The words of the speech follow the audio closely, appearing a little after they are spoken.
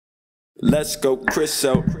Let's go,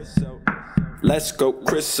 Chriso. Let's go,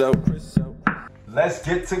 Chriso. Let's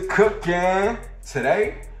get to cooking.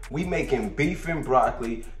 Today, we making beef and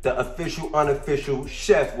broccoli the official, unofficial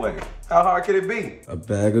chef way. How hard could it be? A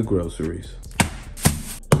bag of groceries.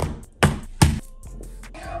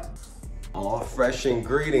 All fresh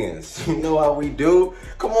ingredients. You know how we do.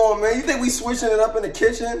 Come on, man. You think we switching it up in the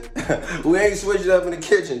kitchen? We ain't switching it up in the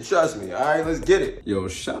kitchen. Trust me. All right, let's get it. Yo,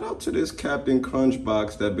 shout out to this Captain Crunch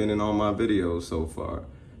box that been in all my videos so far.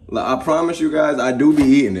 I promise you guys, I do be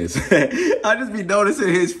eating this. I just be noticing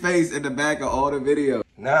his face in the back of all the videos.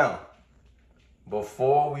 Now,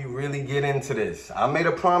 before we really get into this, I made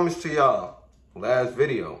a promise to y'all last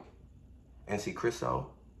video. And see, Chriso,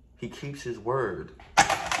 he keeps his word.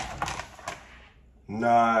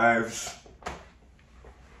 Knives.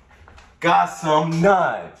 Got some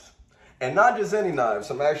knives. And not just any knives,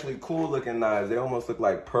 some actually cool looking knives. They almost look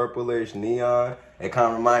like purplish neon. They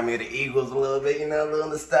kind of remind me of the Eagles a little bit, you know, a little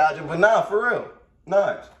nostalgia. But nah, for real,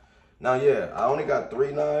 knives. Now, yeah, I only got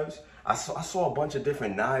 3 knives. I saw a bunch of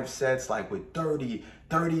different knife sets, like with 30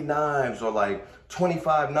 knives or like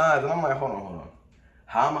 25 knives. And I'm like, hold on.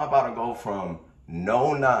 How am I about to go from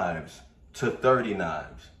no knives to 30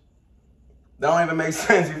 knives? That don't even make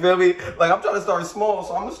sense, you feel me? Like, I'm trying to start small,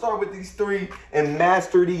 so I'm gonna start with these 3 and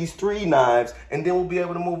master these 3 knives, and then we'll be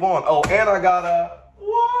able to move on. Oh, and I got a,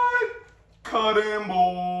 what? Cutting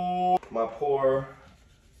board. My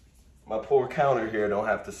poor counter here don't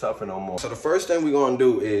have to suffer no more. So the first thing we're gonna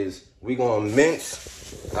do is we're gonna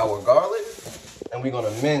mince our garlic, and we're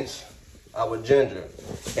gonna mince our ginger.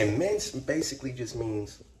 And mince basically just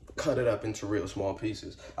means cut it up into real small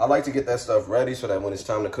pieces. I like to get that stuff ready so that when it's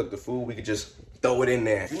time to cook the food, we can just throw it in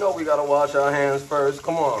there. You know we gotta wash our hands first.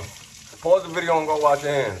 Come on. Pause the video and go wash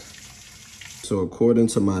your hands. So according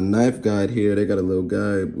to my knife guide here, they got a little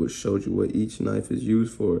guide which shows you what each knife is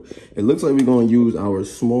used for. It looks like we're gonna use our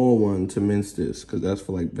small one to mince this, because that's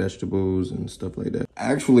for like vegetables and stuff like that.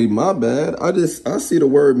 Actually, my bad. I see the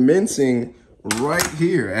word mincing right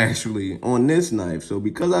here, actually, on this knife. So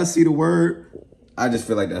because I see the word, I just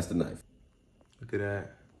feel like that's the knife. Look at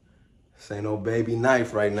that. This ain't no baby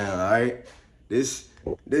knife right now, all right? This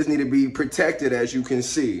need to be protected, as you can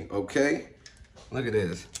see, okay? Look at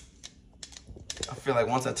this. I feel like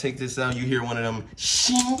once I take this out, you hear one of them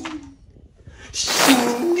shing,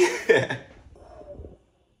 shing.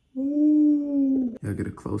 Ooh. Y'all get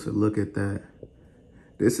a closer look at that.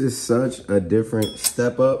 This is such a different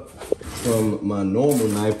step up from my normal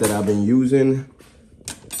knife that I've been using,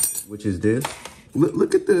 which is this.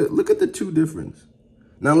 Look at the 2 difference.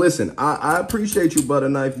 Now listen, I appreciate you, butter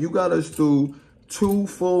knife. You got us through 2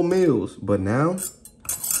 full meals, but now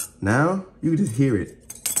you can just hear it.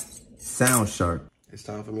 Sounds sharp. It's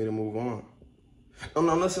time for me to move on.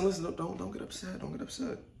 No, listen, don't get upset, don't get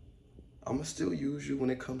upset. I'ma still use you when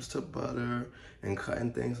it comes to butter and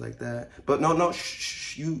cutting things like that. But no,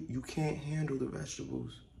 shh, you can't handle the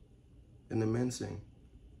vegetables and the mincing,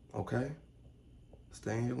 okay?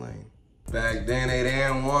 Stay in your lane. Back then they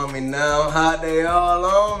didn't want me, now hot they all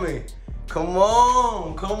on me. Come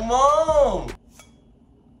on.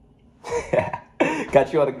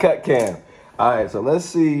 Got you on the cut cam. All right, so let's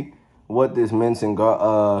see what this mincing,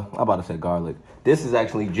 I'm about to say garlic. This is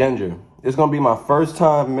actually ginger. It's gonna be my first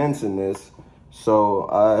time mincing this. So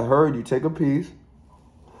I heard you take a piece.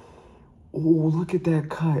 Oh, look at that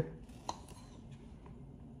cut.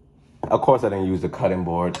 Of course I didn't use the cutting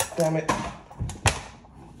board. Damn it.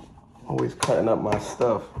 Always cutting up my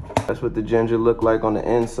stuff. That's what the ginger look like on the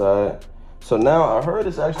inside. So now I heard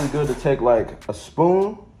it's actually good to take like a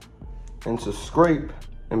spoon and to scrape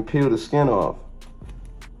and peel the skin off.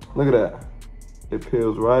 Look at that. It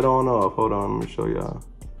peels right on off. Hold on, let me show y'all.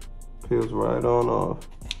 Peels right on off.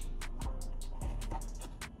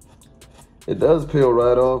 It does peel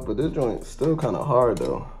right off, but this joint's still kind of hard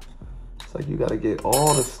though. It's like you gotta get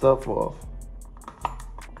all the stuff off.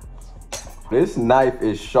 This knife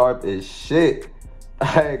is sharp as shit.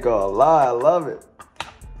 I ain't gonna lie, I love it.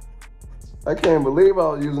 I can't believe I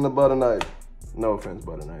was using a butter knife. No offense,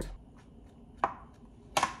 butter knife.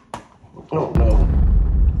 Oh no.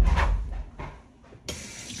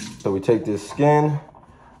 So we take this skin,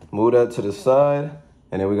 move that to the side,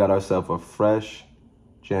 and then we got ourselves a fresh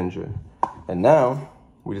ginger. And now,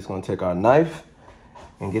 we're just gonna take our knife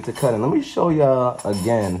and get to cutting. Let me show y'all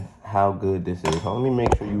again how good this is. Let me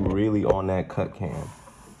make sure you really on that cut cam.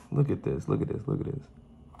 Look at this, look at this, look at this.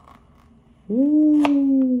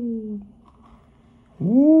 Ooh.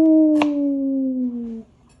 Ooh.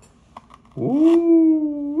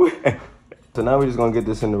 Ooh. So now we're just gonna get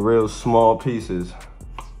this into real small pieces.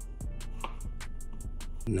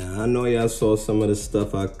 Now I know y'all saw some of the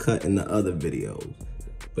stuff I cut in the other videos,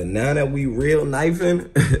 but now that we real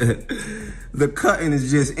knifing, the cutting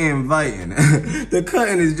is just inviting. The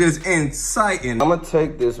cutting is just inciting. I'm gonna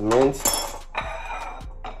take this minced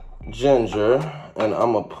ginger and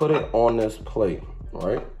I'm gonna put it on this plate,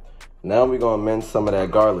 right? Now we're gonna mince some of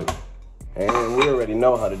that garlic. And we already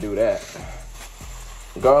know how to do that.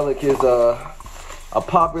 Garlic is a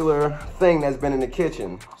popular thing that's been in the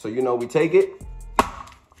kitchen. So you know we take it,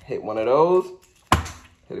 hit one of those,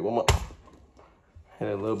 hit it one more, hit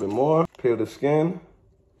it a little bit more, peel the skin,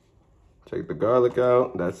 take the garlic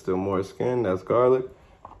out, that's still more skin, that's garlic,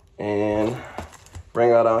 and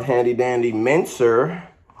bring out our handy dandy mincer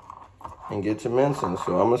and get to mincing.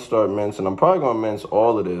 So I'm gonna start mincing. I'm probably gonna mince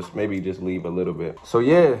all of this, maybe just leave a little bit. So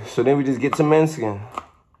yeah, so then we just get to mincing.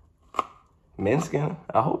 Mincing?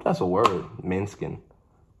 I hope that's a word, mincing.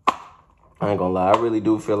 I ain't gonna lie, I really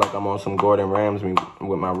do feel like I'm on some Gordon Ramsay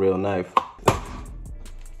with my real knife.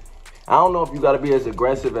 I don't know if you gotta be as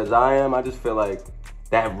aggressive as I am. I just feel like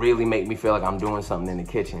that really make me feel like I'm doing something in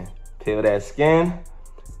the kitchen. Peel that skin,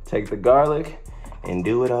 take the garlic, and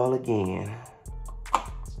do it all again.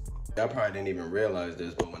 Y'all probably didn't even realize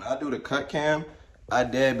this, but when I do the cut cam, I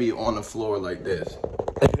dare be on the floor like this.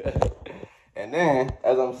 And then,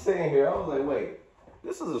 as I'm sitting here, I was like, wait,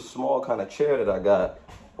 this is a small kind of chair that I got.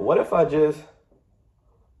 What if I just...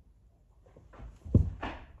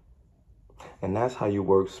 And that's how you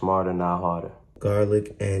work smarter, not harder.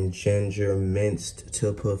 Garlic and ginger minced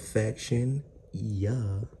to perfection.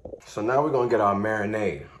 Yeah. So now we're gonna get our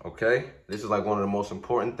marinade, okay? This is like one of the most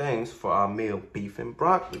important things for our meal, beef and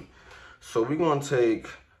broccoli. So we're gonna take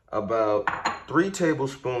about 3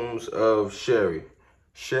 tablespoons of sherry.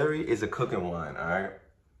 Sherry is a cooking wine, all right?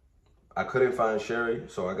 I couldn't find sherry,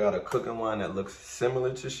 so I got a cooking wine that looks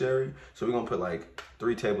similar to sherry. So we're gonna put like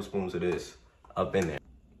 3 tablespoons of this up in there.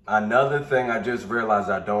 Another thing I just realized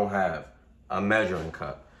I don't have, a measuring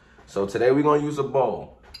cup. So today we're gonna use a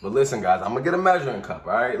bowl. But listen guys, I'm gonna get a measuring cup,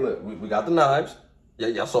 all right? Look, we got the knives. Yeah,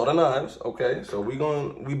 y'all saw the knives, okay? So we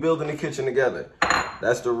building the kitchen together.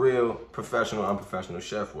 That's the real professional, unprofessional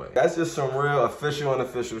chef way. That's just some real official,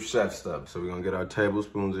 unofficial chef stuff. So we're gonna get our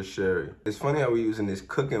tablespoons of sherry. It's funny how we're using this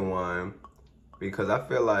cooking wine because I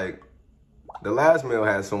feel like the last meal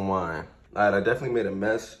had some wine. All right, I definitely made a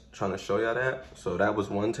mess trying to show y'all that. So that was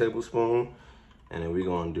 1 tablespoon. And then we're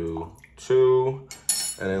gonna do 2.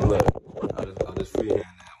 And then look, I'll just freehand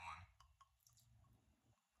that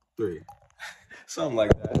one. 3. Something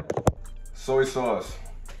like that. Soy sauce.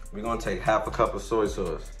 We're gonna take half a cup of soy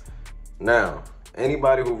sauce. Now,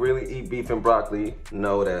 anybody who really eat beef and broccoli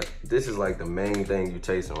know that this is like the main thing you're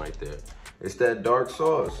tasting right there. It's that dark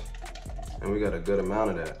sauce. And we got a good amount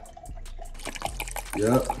of that.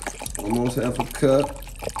 Yup, almost half a cup.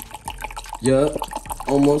 Yup,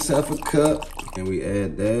 almost half a cup. And we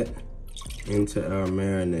add that into our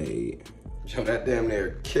marinade. Yo, that damn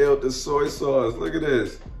near killed the soy sauce. Look at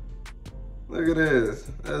this. Look at this.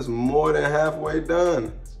 That's more than halfway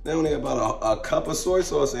done. They only about a cup of soy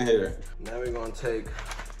sauce in here. Now we're gonna take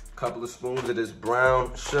a couple of spoons of this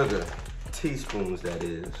brown sugar. Teaspoons, that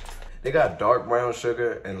is. They got dark brown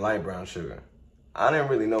sugar and light brown sugar. I didn't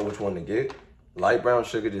really know which one to get. Light brown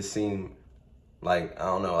sugar just seemed like, I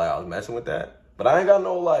don't know, like I was messing with that. But I ain't got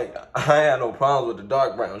no I ain't had no problems with the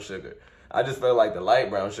dark brown sugar. I just felt like the light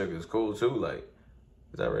brown sugar is cool too. Like,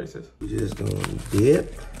 is that racist? We're just gonna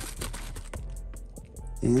dip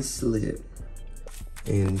and slip.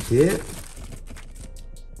 And dip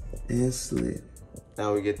and slip.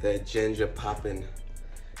 Now we get that ginger popping.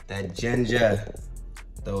 That ginger.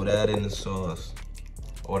 Throw that in the sauce.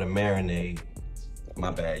 Or the marinade. My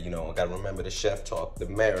bad, you know, I gotta remember the chef talk, the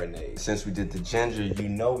marinade. Since we did the ginger, you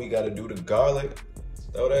know we gotta do the garlic.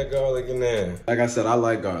 Throw that garlic in there. Like I said, I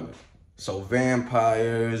like garlic. So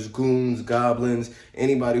vampires, goons, goblins,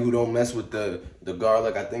 anybody who don't mess with the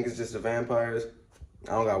garlic, I think it's just the vampires.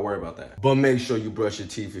 I don't gotta worry about that. But make sure you brush your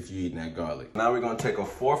teeth if you're eating that garlic. Now we're gonna take a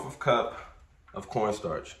 1/4 cup of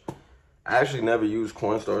cornstarch. I actually never used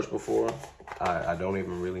cornstarch before. I don't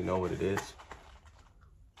even really know what it is.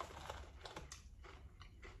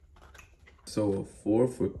 So a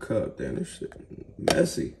 1/4 cup, damn, this shit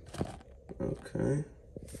messy. Okay.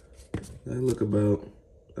 That look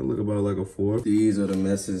about like a 4. These are the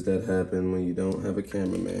messes that happen when you don't have a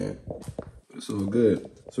cameraman. It's all good.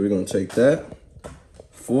 So we're gonna take that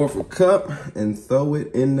 1/4 cup and throw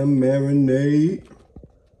it in the marinade.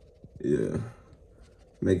 Yeah,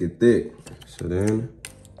 make it thick. So then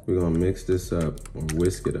we're gonna mix this up or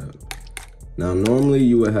whisk it up. Now, normally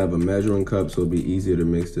you would have a measuring cup, so it'd be easier to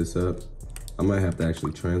mix this up. I might have to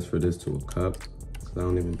actually transfer this to a cup, because I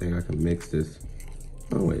don't even think I can mix this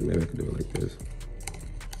Oh wait, maybe I could do it like this.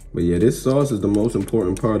 But yeah, this sauce is the most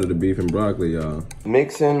important part of the beef and broccoli, y'all.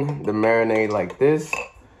 Mixing the marinade like this,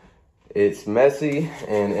 it's messy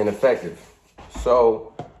and ineffective.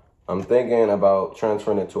 So I'm thinking about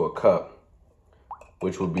transferring it to a cup,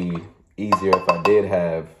 which would be easier if I did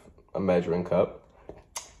have a measuring cup,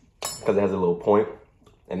 because it has a little point.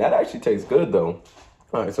 And that actually tastes good though.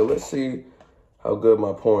 All right, so let's see how good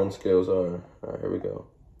my pouring skills are. All right, here we go.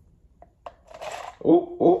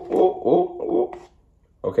 Ooh, ooh, ooh, ooh, ooh.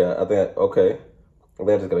 Okay, I think I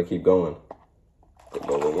just gotta keep going. Go,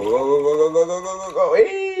 go, go, go, go, go, go, go, go, go.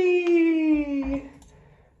 Hey!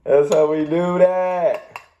 That's how we do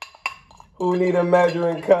that. Who need a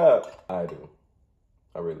measuring cup? I do.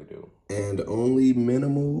 I really do. And only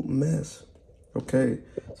minimal mess. Okay,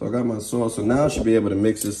 so I got my sauce. So now I should be able to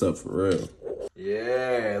mix this up for real.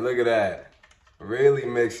 Yeah, look at that. Really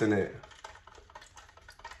mixing it.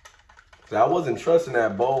 So I wasn't trusting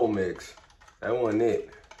that bowl mix. That wasn't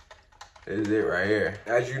it. This is it right here.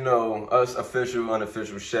 As you know, us official,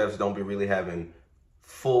 unofficial chefs don't be really having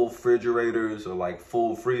full refrigerators or like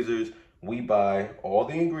full freezers. We buy all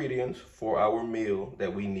the ingredients for our meal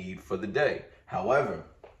that we need for the day. However,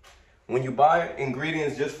 when you buy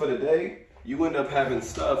ingredients just for the day, you end up having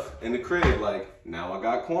stuff in the crib like, now I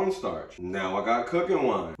got cornstarch, now I got cooking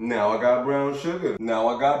wine, now I got brown sugar, now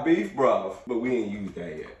I got beef broth, but we ain't used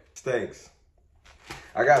that yet. Steaks.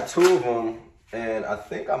 I got 2 of them, and I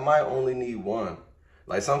think I might only need 1.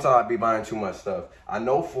 Like sometimes I be buying too much stuff. I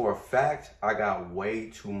know for a fact I got way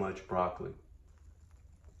too much broccoli.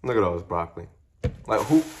 Look at all this broccoli. Like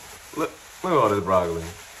look at all this broccoli.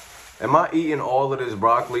 Am I eating all of this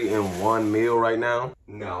broccoli in one meal right now?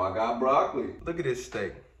 No, I got broccoli. Look at this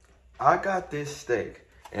steak. I got this steak.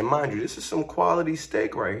 And mind you, this is some quality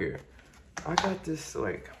steak right here. I got this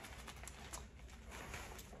steak.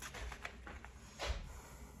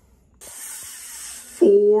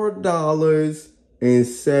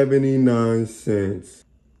 $4.79.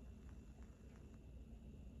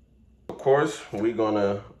 Of course, we're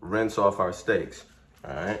gonna rinse off our steaks,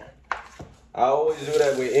 all right? I always do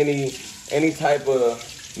that with any type of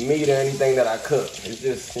meat or anything that I cook. It's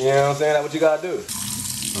just, you know what I'm saying? That's what you gotta do.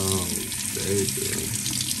 Oh, baby.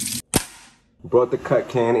 Brought the cut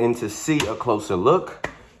can in to see a closer look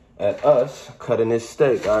at us cutting this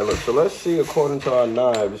steak. All right, look, so let's see according to our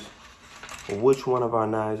knives, which one of our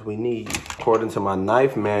knives we need. According to my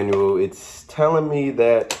knife manual, it's telling me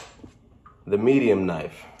that the medium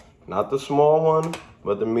knife, not the small one,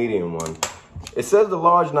 but the medium one. It says the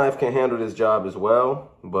large knife can handle this job as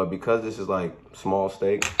well, but because this is like small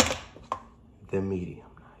steak, the medium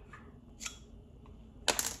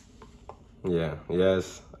knife. Yeah,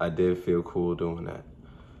 yes, I did feel cool doing that.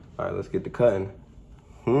 All right, let's get to cutting.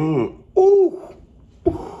 Ooh. Ooh.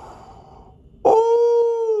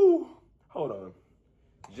 Hold on.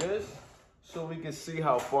 Just so we can see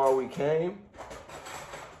how far we came.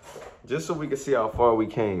 Just so we can see how far we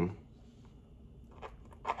came.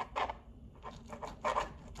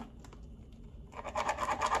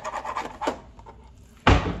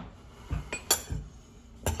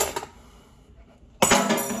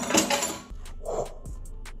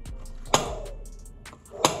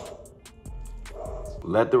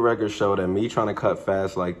 Let the record show that me trying to cut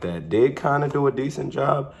fast like that did kind of do a decent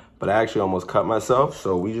job, but I actually almost cut myself.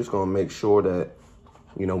 So we just gonna make sure that,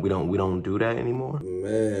 you know, we don't do that anymore.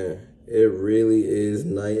 Man, it really is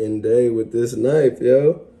night and day with this knife,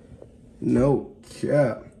 yo. No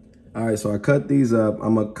cap. All right, so I cut these up.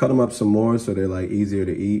 I'm gonna cut them up some more so they're like easier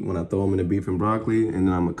to eat when I throw them in the beef and broccoli, and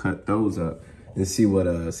then I'm gonna cut those up and see what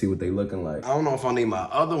they looking like. I don't know if I'll need my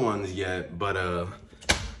other ones yet, but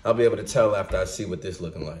I'll be able to tell after I see what this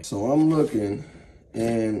looking like. So I'm looking,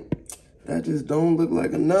 and that just don't look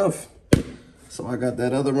like enough. So I got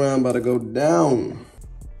that other round about to go down.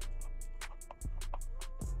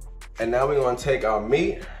 And now we're gonna take our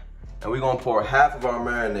meat, and we're gonna pour half of our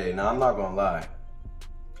marinade. Now I'm not gonna lie,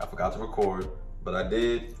 I forgot to record, but I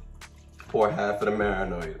did pour half of the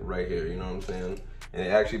marinade right here, you know what I'm saying? And it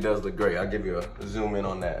actually does look great. I'll give you a zoom in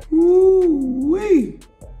on that. Ooh-wee.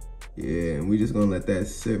 Yeah, and we just gonna let that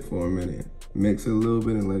sit for a minute. Mix it a little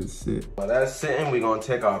bit and let it sit. While that's sitting, we're gonna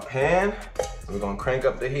take our pan and we're gonna crank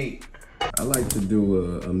up the heat. I like to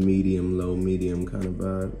do a medium, low, medium kind of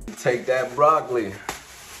vibe. Take that broccoli.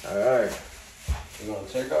 All right, we're gonna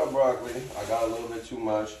take our broccoli. I got a little bit too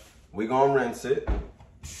much. We're gonna rinse it.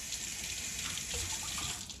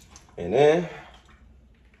 And then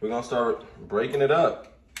we're gonna start breaking it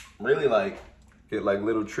up. Really like, get like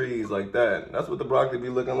little trees like that. That's what the broccoli be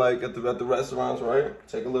looking like at the restaurants, right?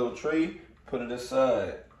 Take a little tree, put it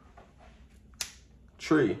aside.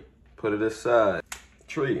 Tree, put it aside.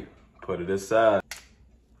 tree. Put it aside.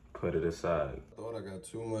 Put it aside. I thought I got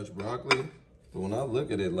too much broccoli, but when I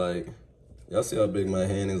look at it, like, y'all see how big my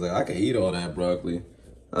hand is? Like, I can eat all that broccoli.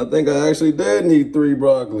 I think I actually did need 3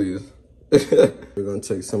 broccolis. We're gonna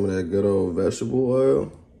take some of that good old vegetable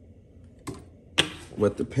oil.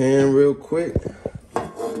 Wet the pan real quick.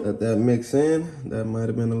 Let that mix in. That might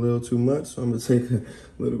have been a little too much, so I'm gonna take a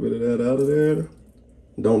little bit of that out of there.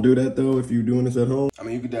 Don't do that though if you're doing this at home. I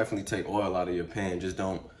mean, you could definitely take oil out of your pan, just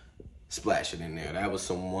don't splash it in there. That was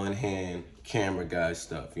some one-hand camera guy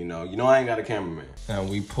stuff, you know? You know I ain't got a cameraman. Now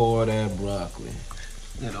we pour that broccoli.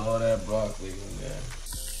 Get all that broccoli in there.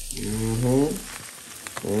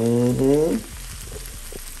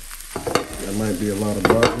 That might be a lot of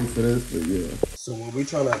broccoli for this, but yeah. So what we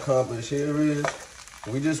trying to accomplish here is,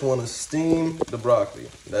 we just want to steam the broccoli.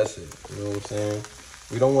 That's it, you know what I'm saying?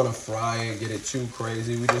 We don't want to fry it, get it too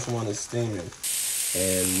crazy. We just want to steam it.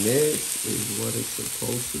 And this is what it's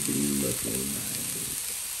supposed to be looking like.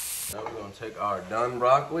 Now we're going to take our done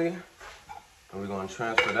broccoli and we're going to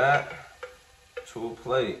transfer that to a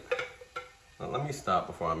plate. Now let me stop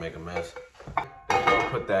before I make a mess. Then we're going to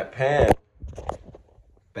put that pan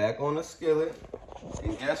back on the skillet.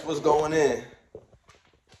 And guess what's going in?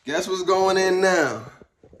 Guess what's going in now?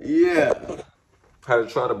 Yeah. Had to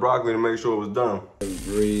try the broccoli to make sure it was done.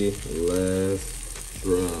 Every last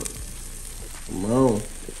drop. Come on.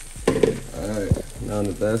 Alright, now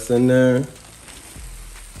that that's in there.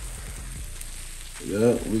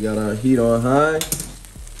 Yep, we got our heat on high.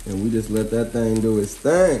 And we just let that thing do its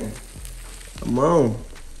thing. Come on.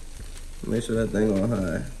 Make sure that thing on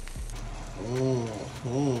high.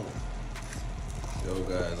 Yo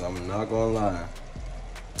guys, I'm not gonna lie.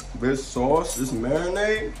 This sauce, this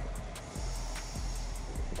marinade,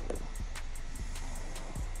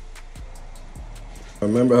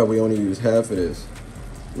 remember how we only use half of this?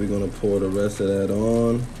 We're gonna pour the rest of that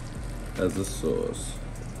on as a sauce.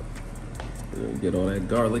 Get all that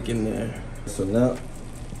garlic in there. So now,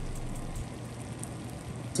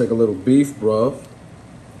 take a little beef broth.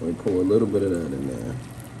 We pour a little bit of that in there.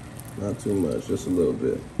 Not too much, just a little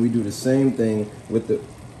bit. We do the same thing with the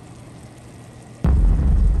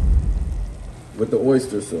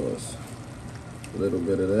oyster sauce. A little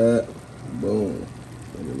bit of that, boom.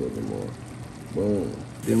 Maybe a little bit more, boom.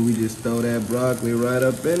 Then we just throw that broccoli right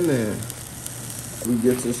up in there. We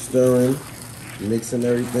get to stirring, mixing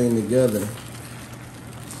everything together.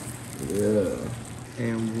 Yeah.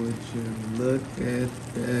 And would you look at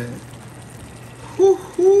that?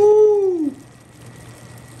 Woo-hoo!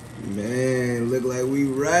 Man, look like we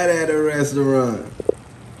right at a restaurant.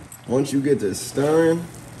 Once you get to stirring,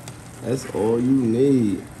 that's all you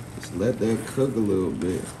need. Just let that cook a little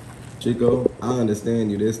bit. Chico, I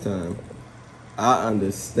understand you this time. I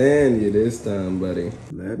understand you this time, buddy.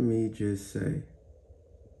 Let me just say,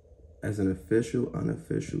 as an official,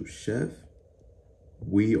 unofficial chef,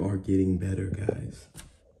 we are getting better, guys.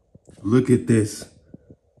 Look at this.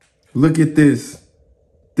 Look at this.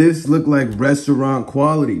 This look like restaurant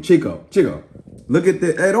quality. Chico, look at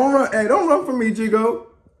this. Hey, don't run from me, Chico.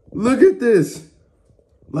 Look at this.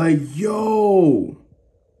 Like, yo.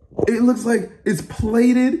 It looks like it's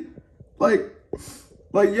plated. Like,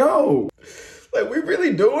 yo. Like, we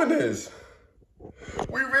really doing this.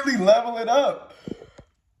 We really level it up.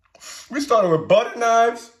 We started with butter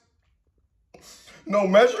knives. No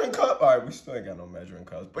measuring cup. All right, we still ain't got no measuring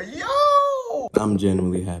cups. But yo! I'm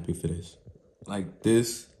genuinely happy for this. Like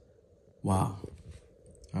this, wow.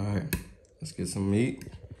 All right, let's get some meat.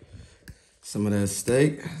 Some of that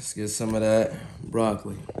steak. Let's get some of that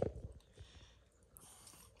broccoli.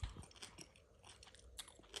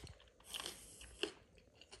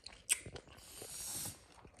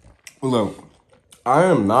 Look, I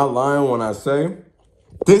am not lying when I say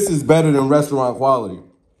this is better than restaurant quality.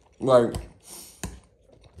 Like,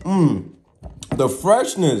 the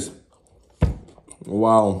freshness.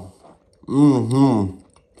 Wow. Wow.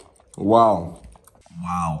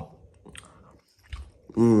 Wow.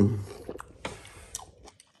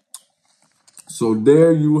 So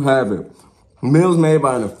there you have it. Meals made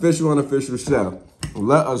by an official, unofficial chef.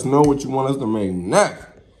 Let us know what you want us to make next.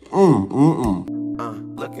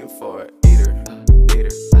 Looking for